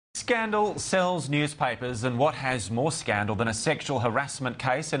Scandal sells newspapers, and what has more scandal than a sexual harassment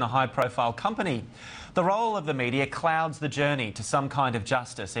case in a high-profile company? The role of the media clouds the journey to some kind of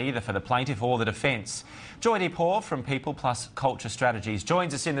justice, either for the plaintiff or the defence. Joydeep Hor from People Plus Culture Strategies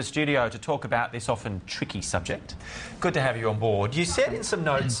joins us in the studio to talk about this often tricky subject. Good to have you on board. You said in some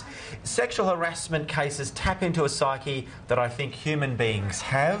notes, sexual harassment cases tap into a psyche that I think human beings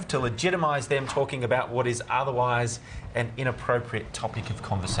have to legitimise them talking about what is otherwise an inappropriate topic of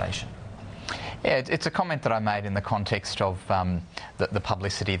conversation. Yeah, it's a comment that I made in the context of the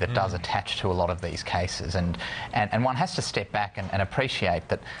publicity that does attach to a lot of these cases, and one has to step back and appreciate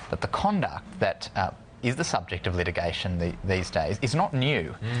that the conduct that is the subject of litigation these days is not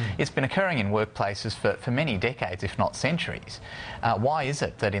new. It's been occurring in workplaces for many decades, if not centuries. Why is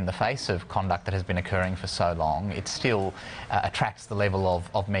it that in the face of conduct that has been occurring for so long, it still attracts the level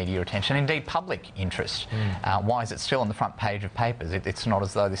of media attention, indeed public interest? Why is it still on the front page of papers? It's not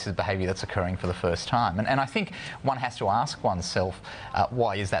as though this is behaviour that's occurring for the first time. And I think one has to ask oneself,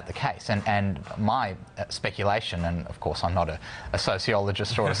 why is that the case? And my speculation, and of course I'm not a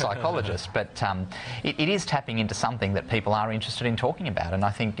sociologist or a psychologist, but it is tapping into something that people are interested in talking about, and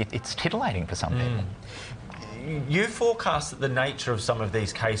I think it's titillating for some people. You forecast that the nature of some of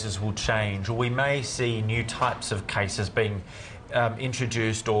these cases will change, or we may see new types of cases being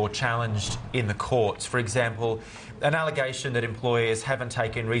introduced or challenged in the courts. For example, an allegation that employers haven't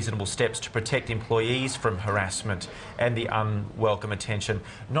taken reasonable steps to protect employees from harassment and the unwelcome attention,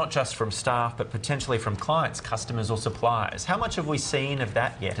 not just from staff, but potentially from clients, customers or suppliers. How much have we seen of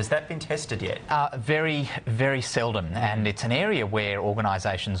that yet? Has that been tested yet? Very, very seldom, and it's an area where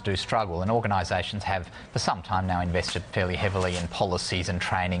organisations do struggle, and organisations have for some time now invested fairly heavily in policies and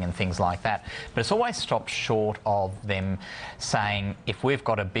training and things like that, but it's always stopped short of them saying, if we've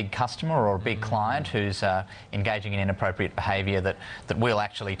got a big customer or a big client who's engaging in inappropriate behaviour, that we'll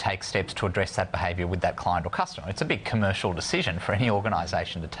actually take steps to address that behaviour with that client or customer. It's a big commercial decision for any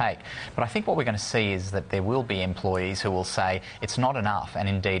organisation to take, but I think what we're going to see is that there will be employees who will say it's not enough, and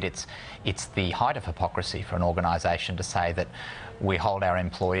indeed it's the height of hypocrisy for an organisation to say that we hold our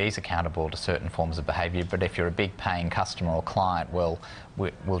employees accountable to certain forms of behaviour, but if you're a big paying customer or client, well,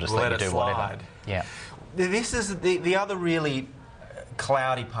 we'll just let you do whatever. Yeah. This is the other really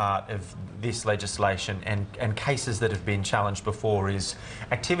cloudy part of this legislation and cases that have been challenged before is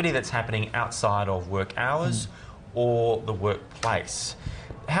activity that's happening outside of work hours or the workplace.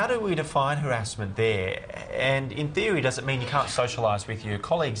 How do we define harassment there? And in theory, does it mean you can't socialise with your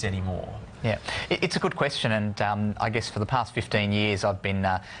colleagues anymore? Yeah, it's a good question, and I guess for the past 15 years I've been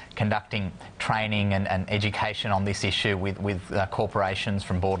conducting training and education on this issue with corporations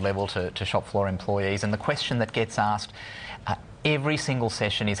from board level to shop floor employees, and the question that gets asked every single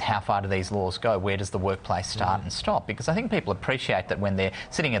session is, how far do these laws go? Where does the workplace start and stop? Because I think people appreciate that when they're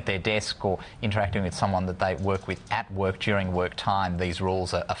sitting at their desk or interacting with someone that they work with at work during work time, these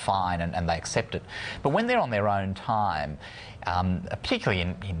rules are fine and they accept it. But when they're on their own time, particularly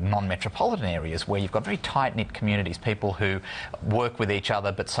in non-metropolitan areas where you've got very tight-knit communities, people who work with each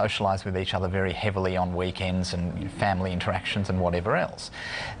other but socialise with each other very heavily on weekends and family interactions and whatever else,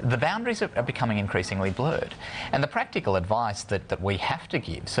 the boundaries are becoming increasingly blurred. And the practical advice that we have to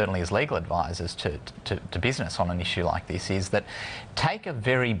give, certainly as legal advisors to business on an issue like this, is that take a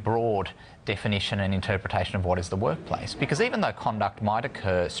very broad definition and interpretation of what is the workplace, because even though conduct might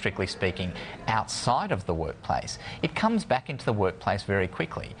occur, strictly speaking, outside of the workplace, it comes back into the workplace very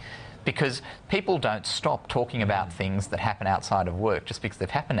quickly, because people don't stop talking about things that happen outside of work just because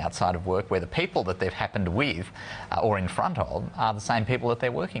they've happened outside of work, where the people that they've happened with or in front of are the same people that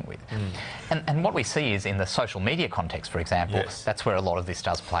they're working with. And what we see is in the social media context, for example, that's where a lot of this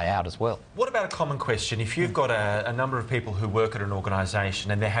does play out as well. What about a common question? If you've got a number of people who work at an organisation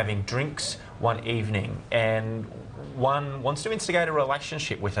and they're having drinks one evening and one wants to instigate a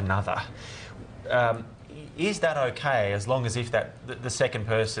relationship with another, is that okay, as long as if the second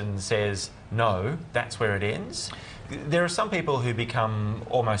person says no, that's where it ends? There are some people who become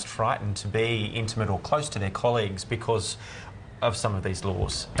almost frightened to be intimate or close to their colleagues because of some of these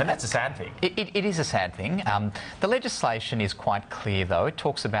laws, and that's a sad thing. It is a sad thing. The legislation is quite clear, though. It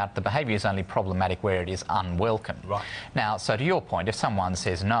talks about the behaviour is only problematic where it is unwelcome. Right. Now, so to your point, if someone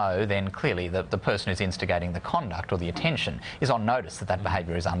says no, then clearly the person who's instigating the conduct or the attention is on notice that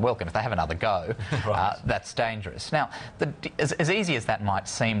behaviour is unwelcome. If they have another go, that's dangerous. Now, as easy as that might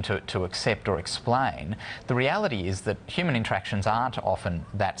seem to accept or explain, the reality is that human interactions aren't often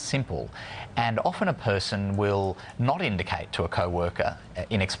that simple, and often a person will not indicate to a co-worker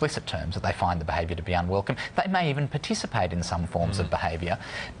in explicit terms that they find the behaviour to be unwelcome. They may even participate in some forms of behaviour,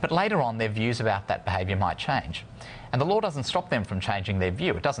 but later on their views about that behaviour might change. And the law doesn't stop them from changing their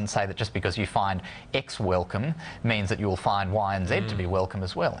view. It doesn't say that just because you find X welcome means that you will find Y and Z to be welcome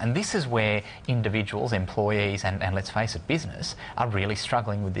as well. And this is where individuals, employees and let's face it, business are really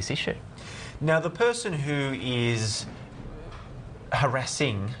struggling with this issue. Now, the person who is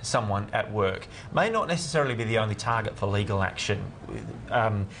harassing someone at work may not necessarily be the only target for legal action.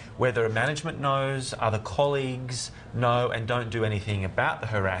 Whether management knows, other colleagues know and don't do anything about the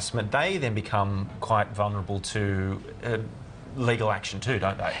harassment, they then become quite vulnerable to legal action too,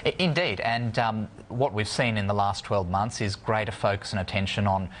 don't they? Indeed, and what we've seen in the last 12 months is greater focus and attention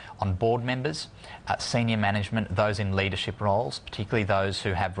on board members, senior management, those in leadership roles, particularly those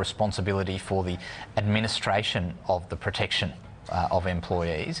who have responsibility for the administration of the protection of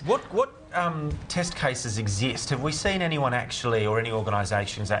employees. What test cases exist? Have we seen anyone actually, or any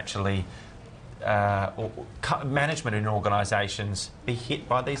organisations actually, or management in organisations be hit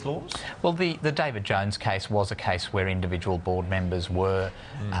by these laws? Well, the David Jones case was a case where individual board members were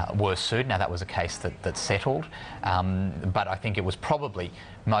sued. Now, that was a case that settled, but I think it was probably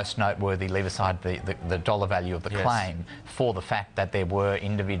most noteworthy, leave aside the dollar value of the claim, for the fact that there were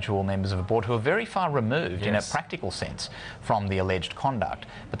individual members of a board who were very far removed in a practical sense from the alleged conduct.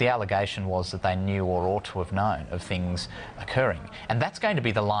 But the allegation was that they knew or ought to have known of things occurring. And that's going to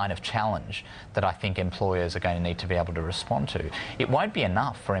be the line of challenge that I think employers are going to need to be able to respond to. It won't be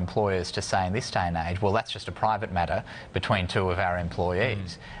enough for employers to say in this day and age, well, that's just a private matter between two of our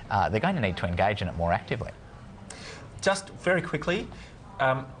employees. They're going to need to engage in it more actively. Just very quickly,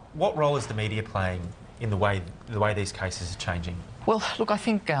 what role is the media playing in the way these cases are changing? Well, look, I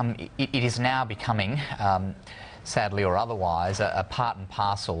think it is now becoming, sadly or otherwise, a part and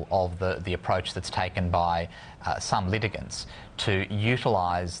parcel of the approach that's taken by some litigants to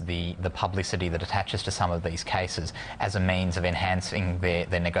utilise the publicity that attaches to some of these cases as a means of enhancing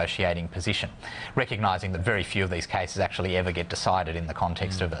their negotiating position, recognising that very few of these cases actually ever get decided in the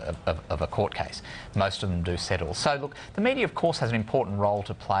context of a court case. Most of them do settle. So, look, the media, of course, has an important role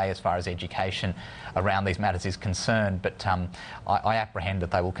to play as far as education around these matters is concerned, but I apprehend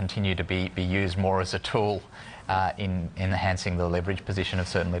that they will continue to be used more as a tool in enhancing the leverage position of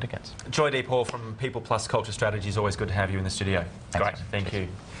certain litigants. Joydeep Hor from People Plus Culture Strategies, always good to have you in the studio. Thanks, great, thank you.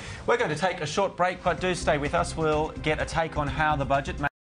 We're going to take a short break, but do stay with us. We'll get a take on how the budget